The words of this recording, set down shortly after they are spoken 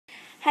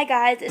Hi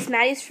guys, it's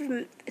Maddie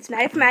from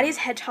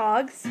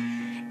Maddieshedgehogs,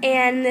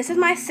 and this is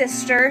my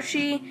sister.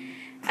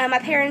 My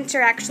parents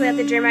are actually at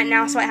the gym right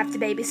now, so I have to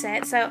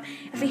babysit. So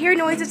if you hear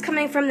noises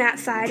coming from that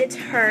side, it's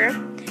her.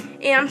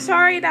 And I'm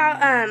sorry about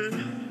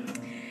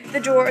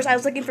the drawers. I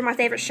was looking for my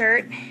favorite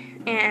shirt,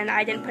 and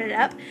I didn't put it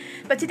up.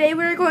 But today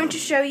we're going to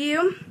show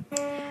you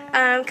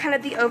kind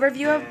of the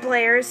overview of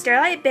Blaire's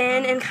Starlight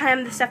bin and kind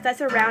of the stuff that's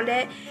around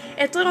it.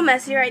 It's a little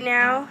messy right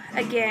now,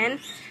 again,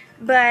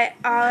 but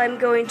I'm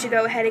going to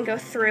go ahead and go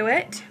through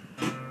it.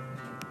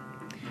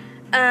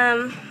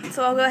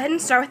 So I'll go ahead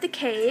and start with the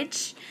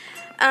cage.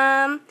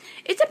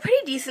 It's a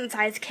pretty decent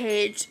sized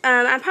cage.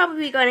 I'm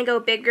probably going to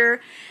go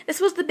bigger. This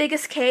was the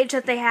biggest cage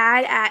that they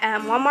had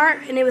at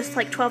Walmart, and it was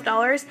like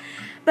 $12.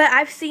 But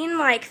I've seen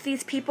like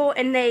these people,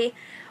 and they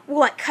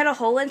will like cut a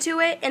hole into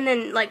it and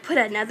then like put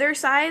another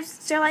size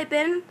Starlight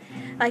bin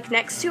like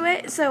next to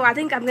it. So I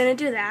think I'm going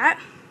to do that.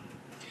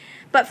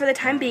 But for the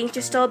time being,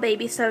 she's still a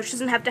baby, so she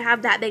doesn't have to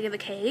have that big of a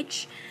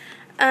cage.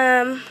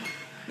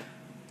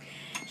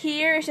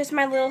 Here is just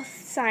my little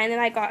sign that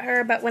I got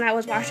her, but when I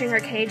was washing her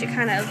cage, it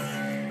kind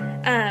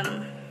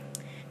of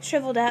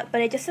shriveled up. But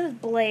it just says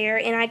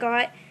Blaire, and I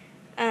got,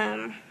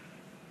 I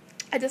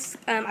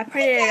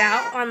printed it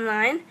out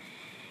online,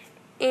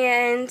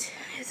 and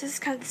this is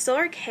kind of still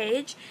her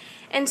cage.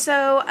 And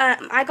so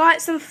I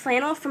got some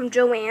flannel from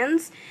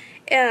Joann's.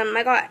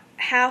 I got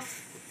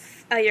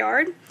half a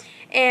yard.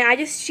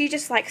 And she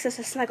just likes us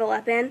to snuggle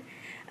up in,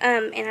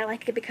 and I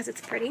like it because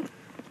it's pretty.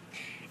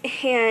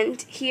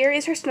 And here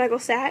is her snuggle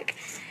sack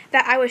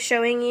that I was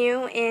showing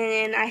you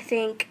in, I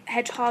think,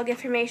 hedgehog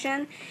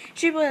information.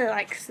 She really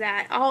likes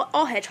that.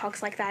 All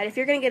hedgehogs like that. If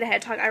you're going to get a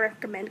hedgehog, I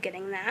recommend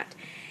getting that.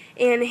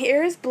 And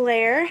here's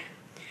Blaire.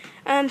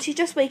 She's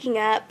just waking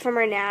up from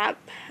her nap.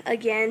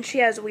 Again, she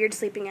has weird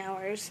sleeping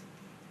hours.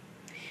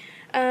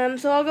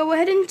 So I'll go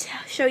ahead and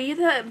show you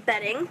the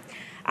bedding.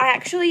 I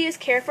actually use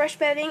Carefresh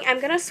bedding. I'm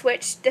gonna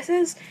switch. This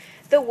is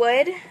the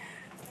wood.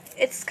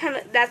 It's kind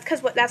of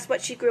that's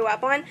what she grew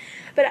up on.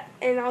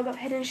 And I'll go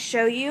ahead and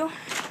show you.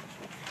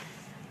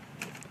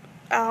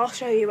 I'll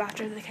show you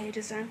after the cage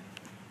is done.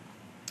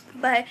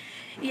 But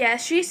yeah,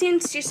 she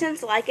seems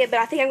to like it. But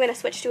I think I'm gonna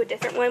switch to a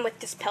different one with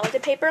just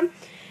pelleted paper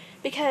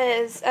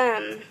because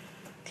I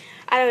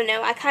don't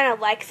know. I kind of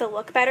like the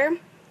look better.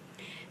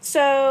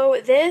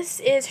 So this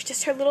is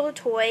just her little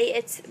toy.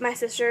 It's my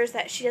sister's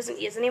that she doesn't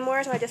use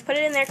anymore, so I just put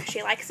it in there because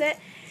she likes it.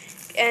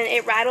 And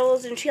it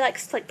rattles, and she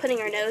likes like putting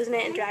her nose in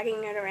it and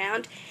dragging it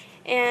around.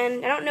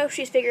 And I don't know if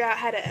she's figured out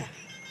how to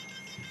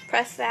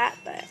press that,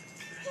 but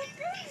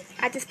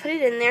I just put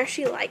it in there.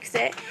 She likes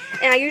it.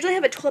 And I usually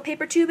have a toilet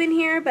paper tube in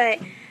here, but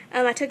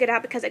I took it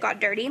out because it got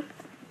dirty.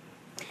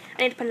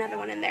 I need to put another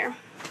one in there.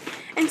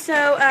 And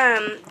so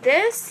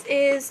this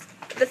is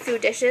the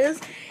food dishes.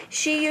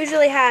 She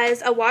usually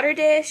has a water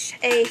dish,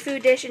 a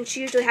food dish, and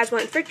she usually has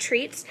one for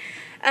treats.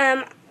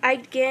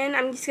 Again,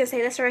 I'm just going to say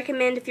this, I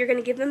recommend if you're going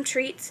to give them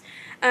treats,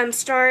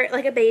 start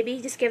like a baby,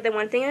 just give them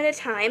one thing at a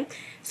time.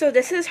 So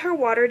this is her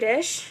water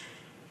dish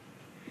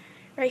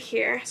right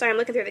here. Sorry, I'm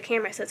looking through the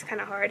camera, so it's kind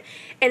of hard.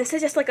 And this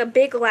is just like a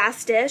big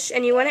glass dish,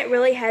 and you want it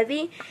really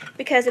heavy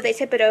because if they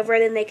tip it over,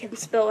 then they can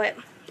spill it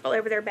all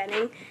over their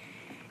bedding.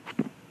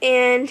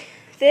 And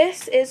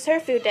this is her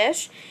food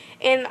dish.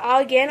 And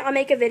I'll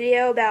make a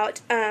video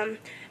about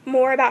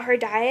more about her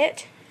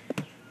diet.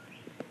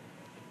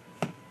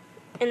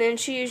 And then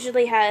she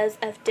usually has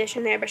a dish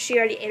in there, but she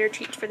already ate her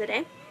treats for the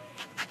day.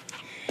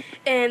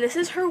 And this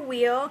is her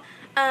wheel.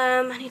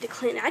 I need to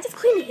clean it. I just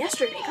cleaned it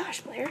yesterday.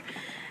 Gosh, Blaire.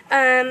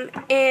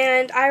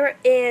 And I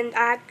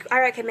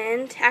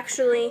recommend,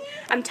 actually,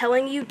 I'm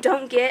telling you,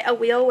 don't get a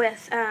wheel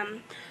with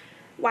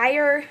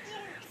wire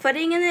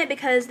footing in it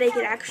because they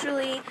could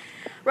actually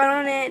run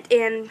on it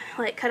and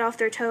like cut off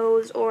their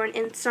toes, and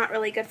it's not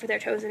really good for their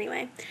toes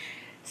anyway.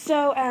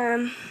 So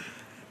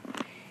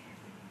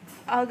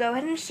I'll go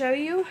ahead and show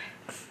you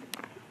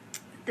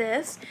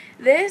this.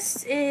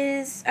 This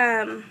is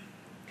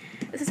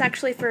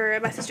actually for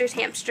my sister's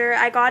hamster.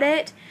 I got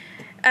it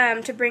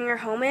to bring her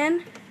home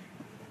in,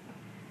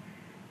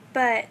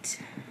 but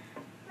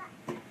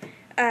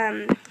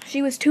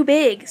she was too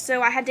big,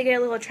 so I had to get a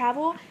little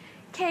travel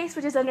case,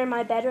 which is under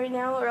my bed right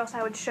now, or else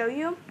I would show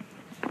you.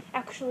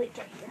 Actually, it's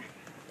right here.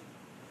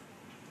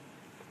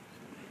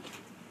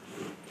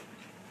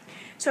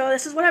 So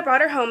this is what I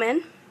brought her home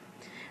in.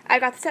 I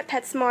got this at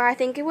PetSmart. I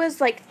think it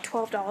was like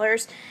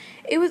 $12.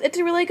 It's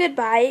a really good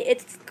buy.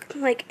 It's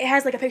like it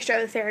has like a picture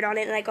of the ferret on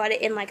it, and I got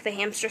it in like the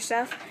hamster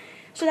stuff.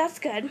 So that's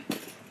good.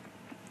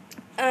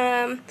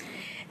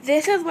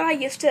 This is what I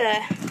used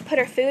to put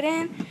her food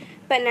in,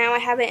 but now I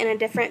have it in a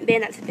different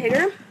bin that's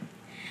bigger.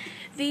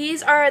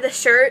 These are the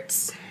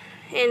shirts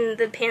and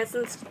the pants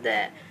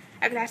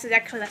and that's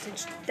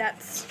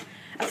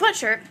a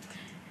sweatshirt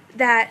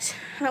that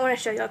I don't want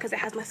to show y'all because it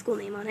has my school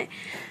name on it.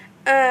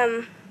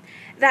 That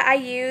I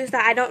use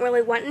that I don't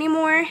really want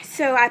anymore,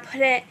 so I put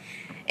it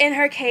in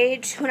her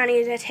cage when I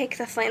needed to take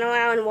the flannel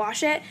out and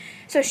wash it,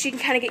 so she can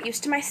kind of get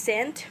used to my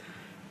scent.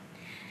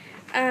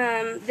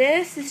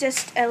 This is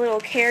just a little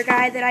care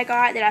guide that I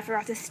got that I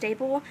forgot to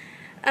staple.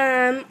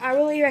 I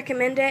really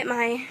recommend it.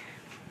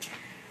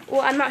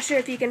 Well, I'm not sure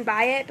if you can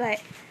buy it,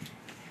 but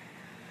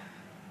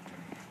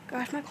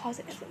gosh, my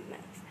closet is a mess.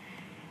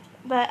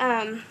 But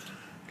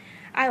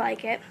I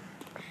like it.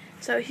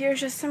 So here's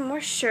just some more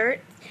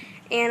shirts,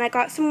 and I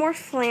got some more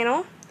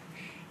flannel,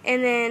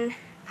 and then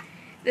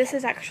this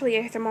is actually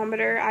a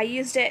thermometer. I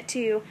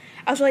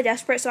was really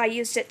desperate, so I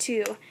used it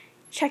to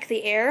check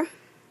the air,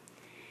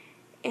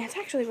 and it's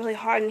actually really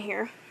hot in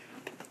here.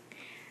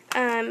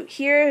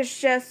 Here's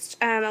just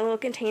a little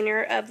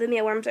container of the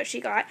mealworms that she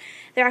got.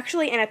 They're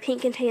actually in a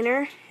pink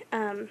container.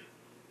 I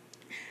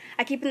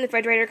keep them in the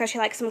refrigerator because she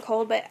likes them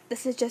cold, but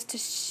this is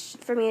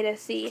just for me to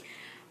see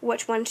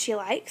which one she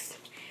likes.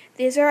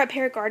 These are a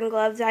pair of garden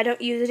gloves that I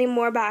don't use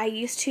anymore, but I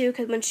used to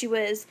because when she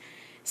was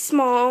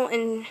small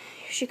and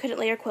she couldn't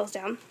lay her quills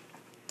down.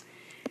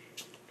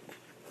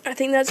 I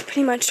think that's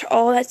pretty much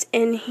all that's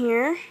in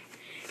here.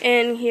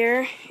 And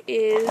here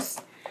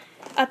is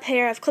a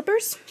pair of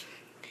clippers.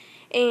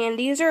 And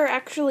these are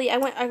actually, I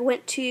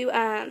went to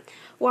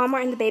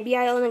Walmart in the baby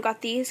aisle and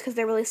got these because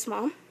they're really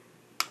small.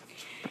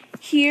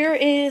 Here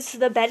is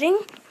the bedding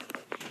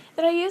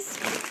that I use.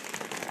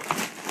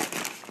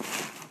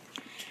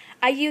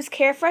 I use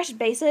Carefresh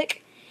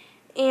Basic,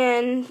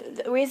 and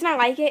the reason I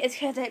like it is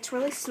because it's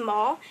really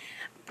small,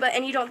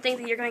 and you don't think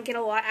that you're going to get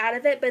a lot out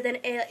of it, but then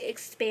it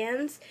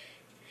expands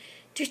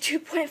to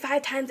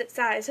 2.5 times its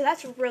size, so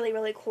that's really,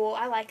 really cool.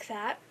 I like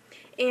that.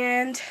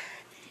 And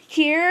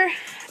here,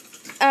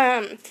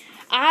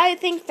 I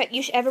think that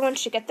everyone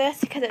should get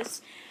this because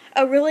it's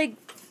a really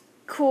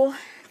cool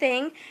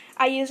thing.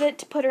 I use it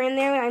to put her in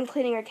there when I'm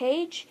cleaning her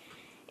cage,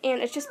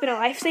 and it's just been a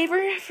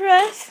lifesaver for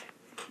us.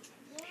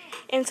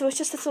 And so it's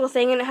just this little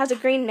thing, and it has a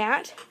green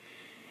mat,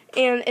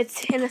 and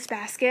it's in this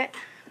basket.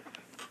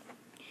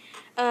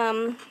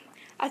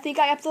 I think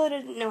I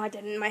uploaded, no I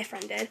didn't, my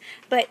friend did,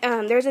 but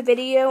there's a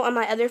video on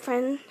my other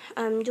friend,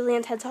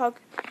 Julianne's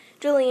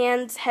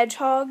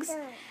Hedgehogs,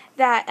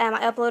 that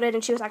I uploaded,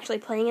 and she was actually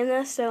playing in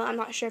this, so I'm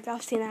not sure if y'all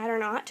have seen that or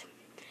not.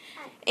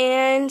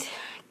 And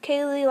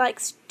Kaylee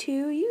likes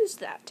to use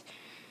that.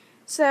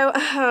 So,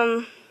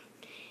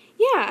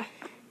 yeah.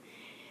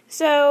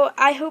 So,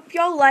 I hope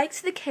y'all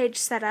liked the cage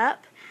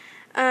setup.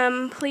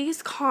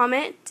 Please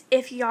comment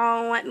if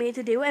y'all want me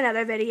to do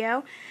another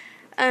video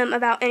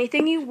about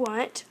anything you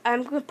want.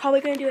 I'm probably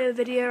going to do a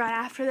video right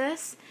after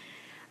this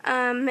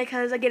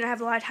because, again, I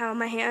have a lot of time on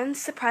my hands.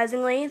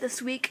 Surprisingly,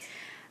 this week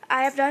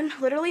I have done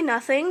literally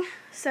nothing.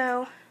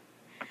 So,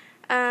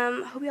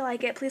 hope you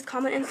like it. Please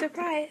comment and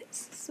subscribe.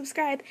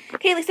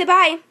 Kaylee, say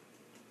bye.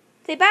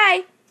 Say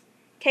bye.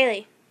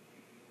 Kaylee.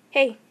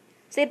 Hey,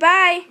 say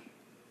bye.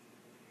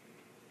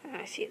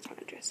 She's not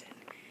interested.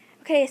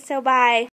 Okay, so bye.